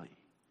family.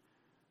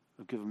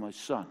 I've given my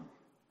Son,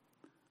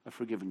 I've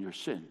forgiven your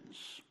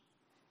sins,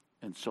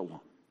 and so on.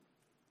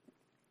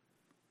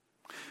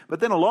 But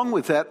then along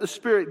with that, the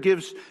Spirit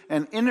gives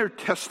an inner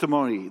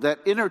testimony. That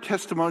inner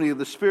testimony of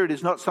the Spirit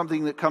is not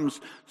something that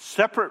comes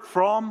separate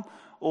from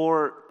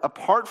or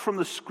apart from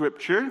the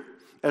Scripture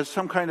as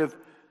some kind of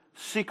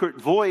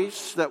secret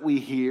voice that we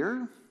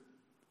hear.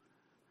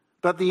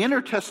 But the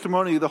inner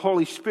testimony of the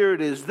Holy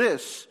Spirit is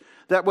this,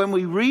 that when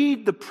we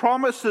read the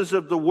promises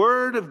of the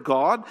Word of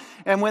God,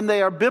 and when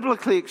they are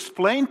biblically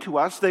explained to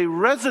us, they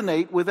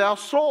resonate with our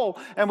soul.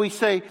 And we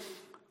say,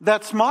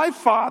 that's my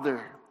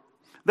Father.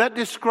 That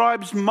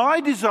describes my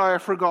desire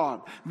for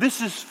God.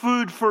 This is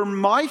food for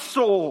my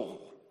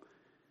soul.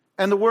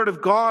 And the Word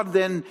of God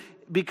then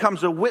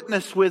becomes a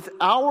witness with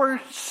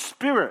our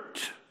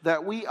spirit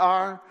that we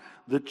are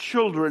the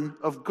children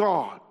of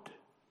God.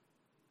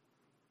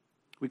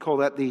 We call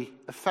that the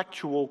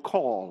effectual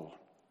call.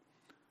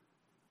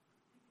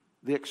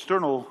 The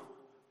external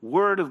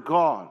Word of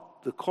God,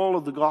 the call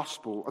of the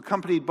gospel,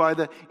 accompanied by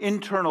the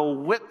internal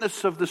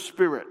witness of the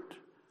Spirit,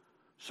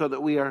 so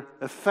that we are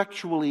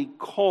effectually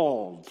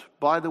called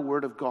by the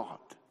Word of God.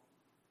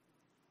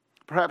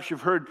 Perhaps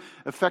you've heard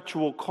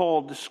effectual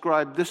call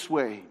described this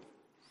way,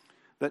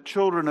 that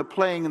children are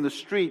playing in the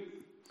street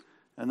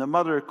and the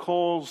mother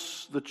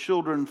calls the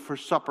children for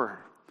supper.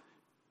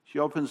 She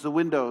opens the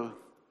window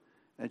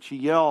and she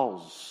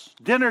yells,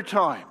 "Dinner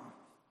time!"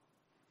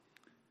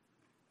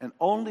 And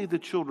only the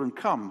children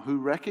come who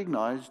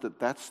recognize that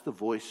that's the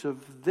voice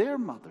of their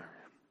mother.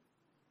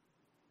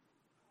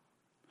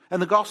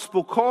 And the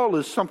gospel call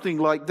is something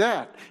like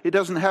that. It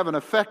doesn't have an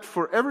effect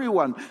for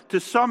everyone. To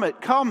some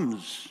it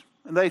comes,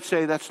 and they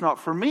say, that's not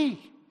for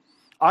me.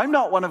 I'm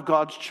not one of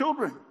God's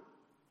children.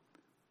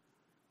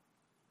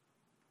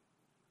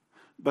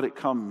 But it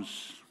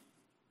comes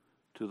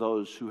to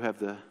those who have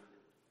the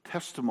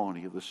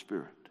testimony of the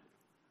Spirit.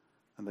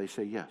 And they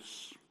say,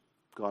 yes,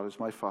 God is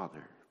my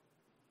Father,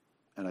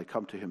 and I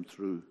come to Him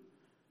through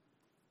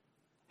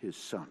His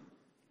Son.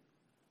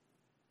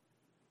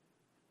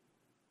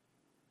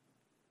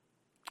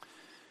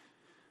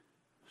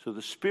 So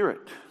the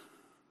Spirit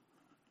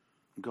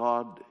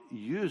God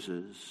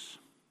uses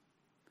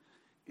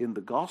in the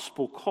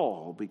gospel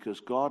call because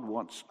God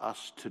wants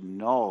us to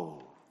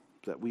know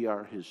that we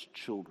are His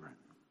children.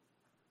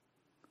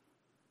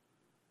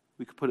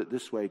 We could put it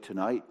this way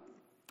tonight.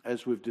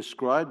 As we've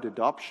described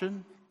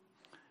adoption,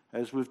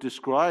 as we've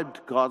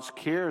described God's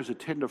care as a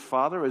tender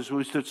Father, as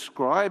we've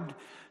described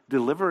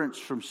deliverance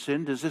from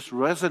sin, does this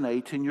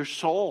resonate in your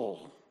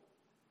soul?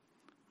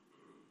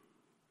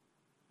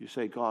 You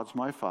say, God's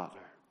my Father.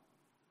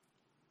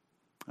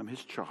 I'm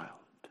His child.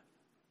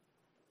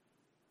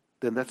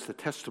 Then that's the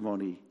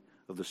testimony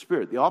of the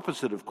Spirit. The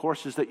opposite, of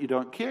course, is that you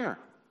don't care.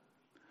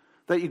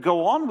 That you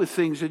go on with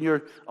things in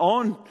your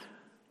own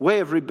way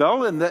of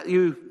rebellion, that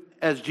you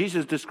as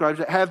Jesus describes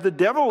it, have the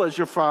devil as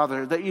your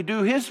father, that you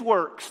do his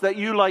works, that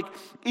you, like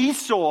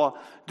Esau,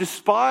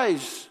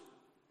 despise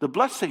the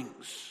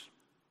blessings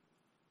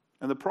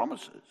and the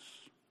promises.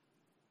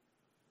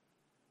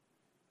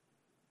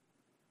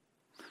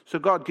 So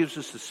God gives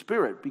us the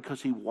Spirit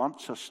because he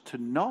wants us to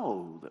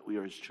know that we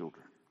are his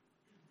children.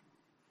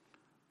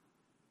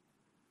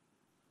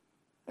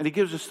 And he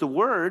gives us the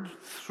Word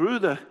through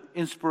the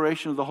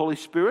inspiration of the Holy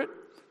Spirit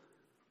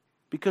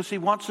because he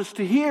wants us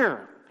to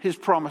hear his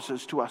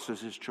promises to us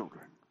as his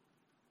children.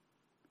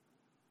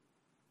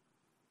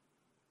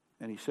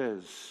 And he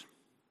says,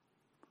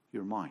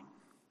 you're mine.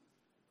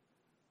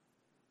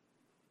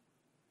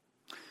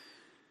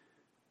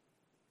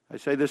 I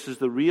say this is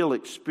the real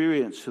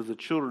experience of the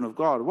children of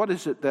God. What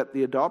is it that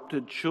the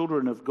adopted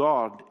children of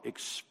God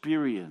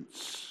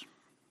experience?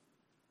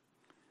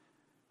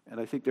 And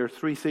I think there are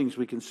three things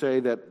we can say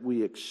that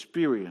we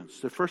experience.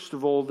 The first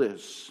of all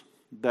this,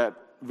 that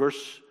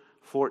verse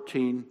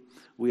 14,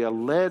 we are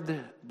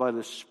led by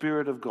the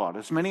Spirit of God.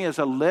 As many as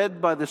are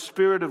led by the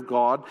Spirit of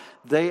God,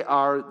 they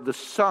are the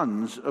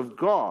sons of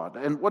God.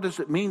 And what does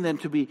it mean then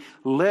to be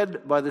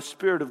led by the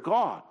Spirit of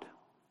God?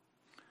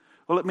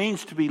 Well, it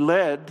means to be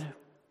led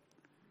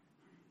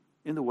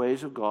in the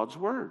ways of God's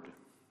Word.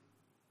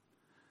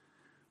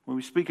 When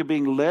we speak of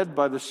being led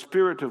by the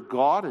Spirit of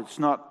God, it's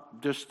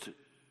not just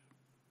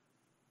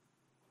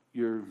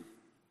you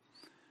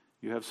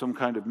have some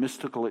kind of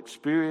mystical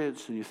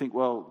experience and you think,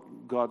 well,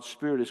 God's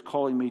Spirit is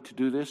calling me to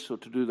do this or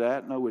to do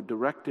that. No, we're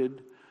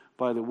directed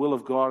by the will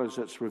of God as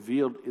that's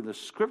revealed in the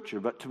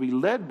Scripture. But to be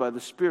led by the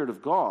Spirit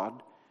of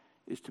God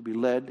is to be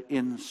led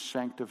in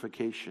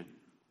sanctification.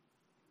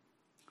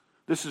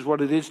 This is what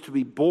it is to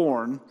be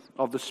born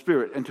of the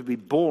Spirit and to be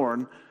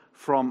born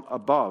from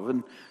above.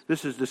 And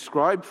this is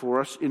described for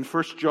us in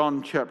 1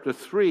 John chapter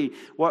 3.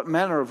 What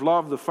manner of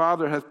love the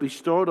Father hath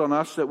bestowed on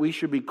us that we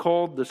should be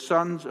called the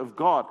sons of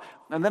God.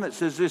 And then it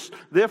says this,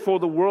 therefore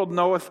the world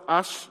knoweth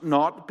us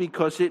not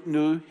because it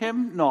knew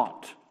him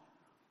not.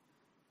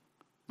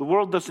 The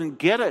world doesn't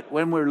get it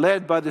when we're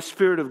led by the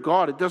Spirit of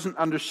God. It doesn't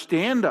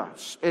understand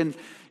us. And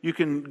you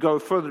can go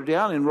further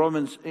down in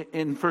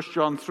 1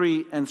 John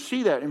 3 and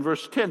see that in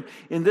verse 10.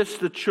 In this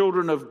the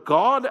children of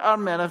God are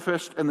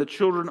manifest and the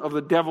children of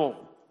the devil.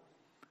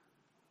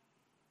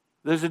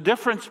 There's a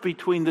difference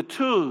between the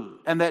two,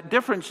 and that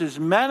difference is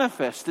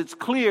manifest. It's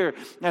clear.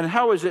 And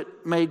how is it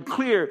made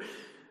clear?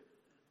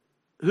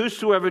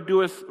 Whosoever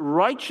doeth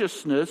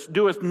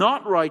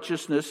not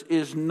righteousness,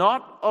 is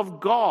not of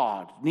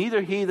God,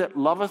 neither he that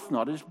loveth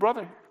not his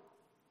brother.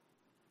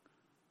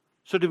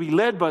 So to be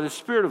led by the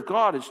Spirit of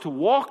God is to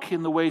walk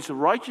in the ways of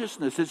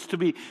righteousness. It's to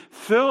be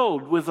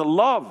filled with the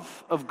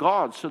love of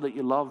God so that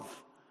you love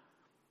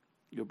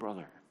your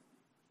brother.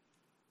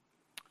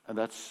 And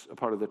that's a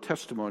part of the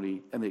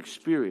testimony and the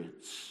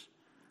experience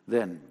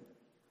then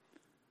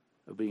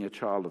of being a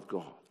child of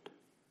God.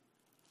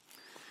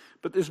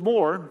 But there's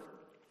more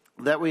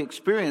that we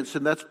experience,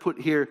 and that's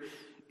put here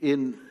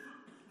in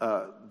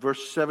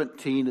verse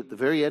 17 at the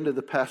very end of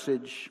the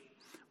passage,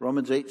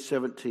 Romans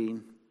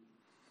 8:17.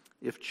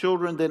 If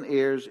children, then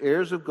heirs,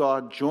 heirs of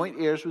God, joint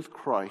heirs with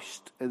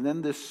Christ. And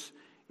then this,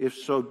 if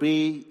so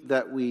be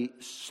that we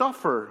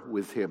suffer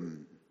with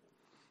him,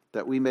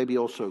 that we may be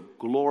also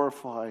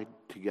glorified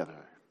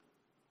together.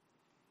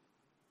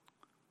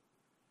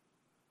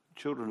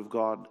 Children of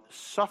God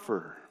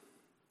suffer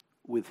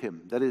with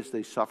him. That is,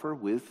 they suffer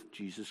with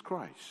Jesus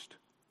Christ.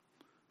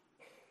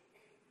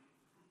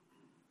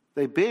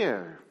 They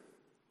bear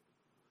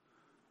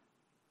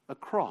a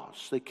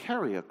cross. They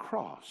carry a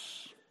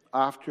cross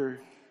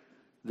after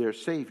their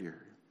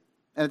Savior.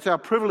 And it's our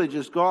privilege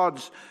as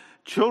God's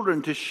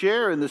children to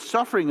share in the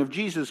suffering of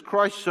Jesus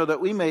Christ so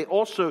that we may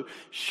also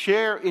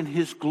share in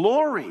his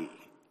glory.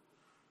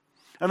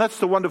 And that's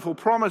the wonderful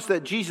promise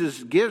that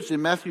Jesus gives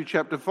in Matthew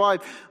chapter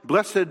 5.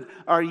 Blessed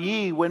are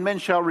ye when men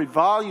shall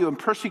revile you and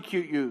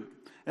persecute you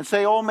and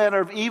say all manner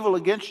of evil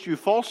against you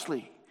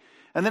falsely.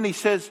 And then he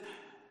says,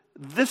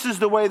 this is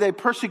the way they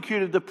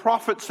persecuted the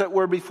prophets that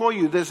were before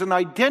you. There's an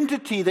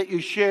identity that you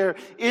share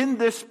in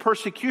this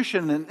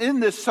persecution and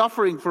in this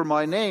suffering for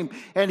my name.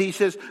 And he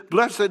says,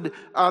 blessed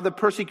are the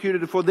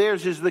persecuted, for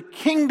theirs is the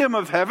kingdom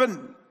of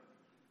heaven.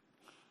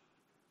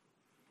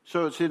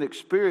 So it's an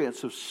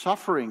experience of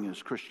suffering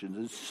as Christians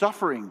and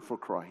suffering for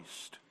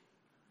Christ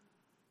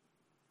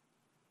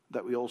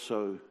that we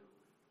also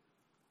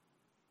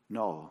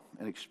know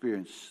and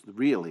experience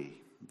really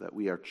that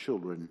we are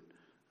children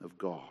of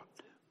God.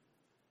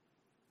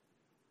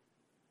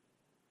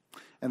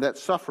 And that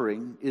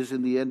suffering is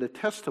in the end a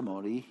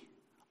testimony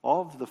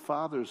of the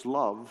Father's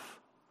love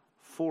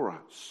for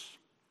us.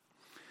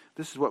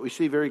 This is what we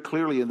see very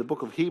clearly in the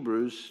book of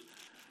Hebrews,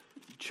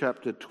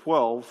 chapter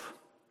 12.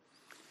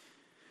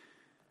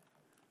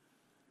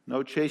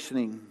 No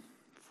chastening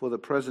for the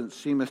present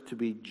seemeth to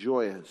be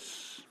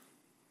joyous.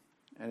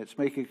 And it's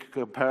making a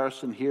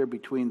comparison here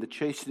between the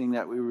chastening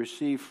that we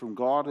receive from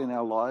God in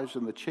our lives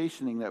and the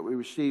chastening that we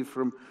receive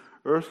from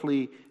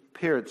earthly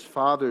parents,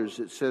 fathers,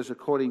 it says,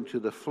 according to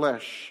the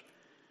flesh.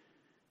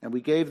 and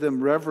we gave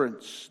them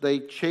reverence. They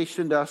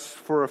chastened us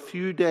for a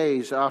few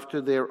days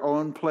after their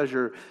own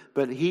pleasure,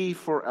 but he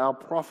for our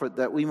profit,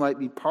 that we might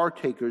be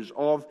partakers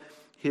of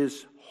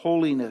his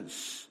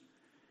holiness.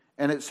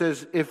 And it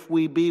says, if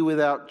we be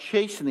without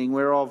chastening,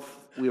 whereof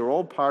we are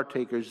all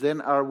partakers, then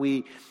are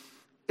we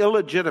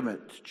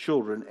illegitimate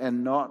children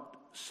and not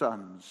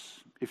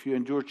sons. If you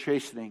endure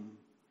chastening,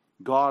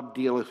 God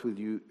dealeth with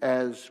you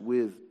as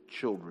with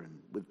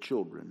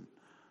children.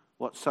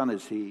 What son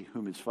is he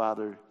whom his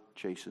father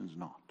chastens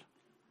not?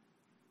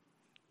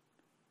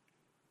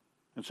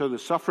 And so the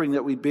suffering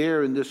that we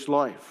bear in this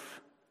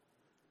life,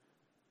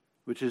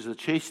 which is the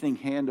chastening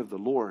hand of the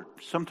Lord,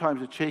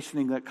 sometimes a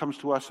chastening that comes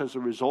to us as a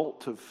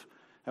result of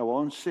our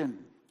own sin,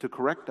 to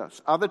correct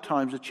us. Other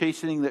times a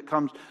chastening that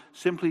comes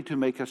simply to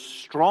make us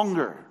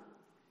stronger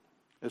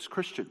as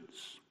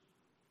Christians.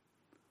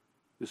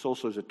 This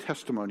also is a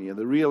testimony of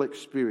the real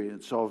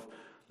experience of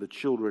the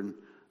children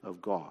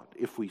of God.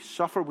 If we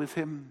suffer with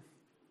him,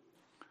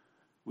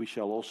 we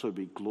shall also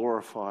be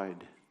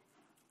glorified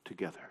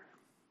together.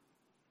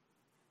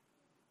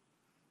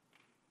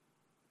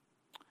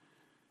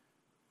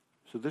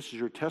 So this is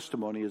your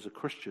testimony as a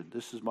Christian.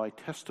 This is my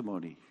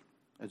testimony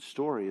and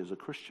story as a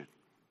Christian.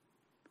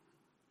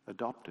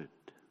 Adopted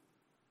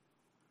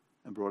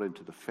and brought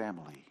into the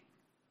family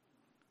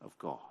of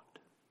God.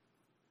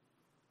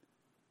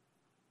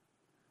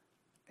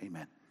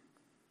 Amen.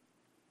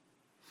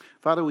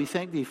 Father, we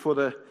thank thee for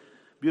the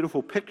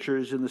beautiful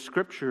pictures in the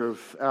scripture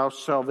of our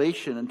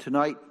salvation, and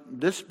tonight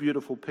this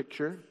beautiful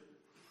picture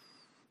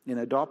in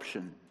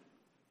adoption.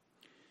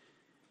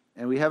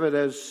 And we have it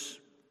as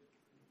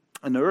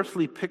an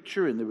earthly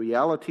picture in the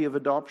reality of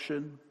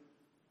adoption,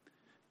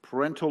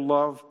 parental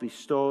love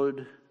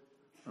bestowed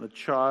on a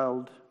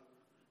child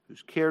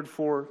who's cared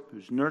for,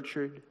 who's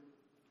nurtured.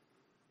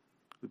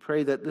 We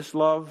pray that this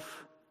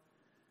love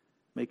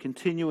may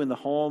continue in the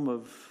home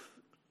of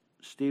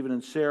Stephen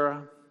and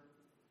Sarah,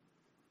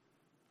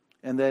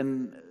 and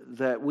then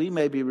that we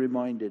may be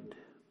reminded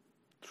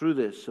through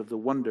this of the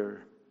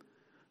wonder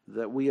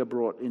that we are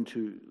brought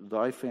into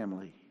thy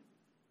family.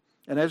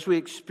 And as we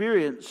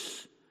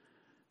experience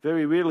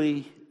very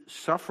really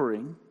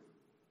suffering,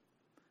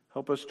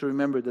 help us to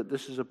remember that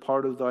this is a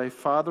part of thy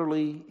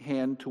fatherly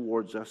hand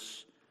towards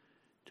us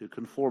to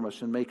conform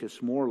us and make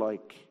us more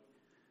like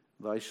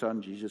thy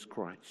Son, Jesus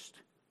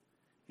Christ.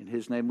 In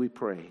his name we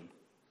pray.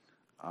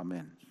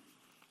 Amen.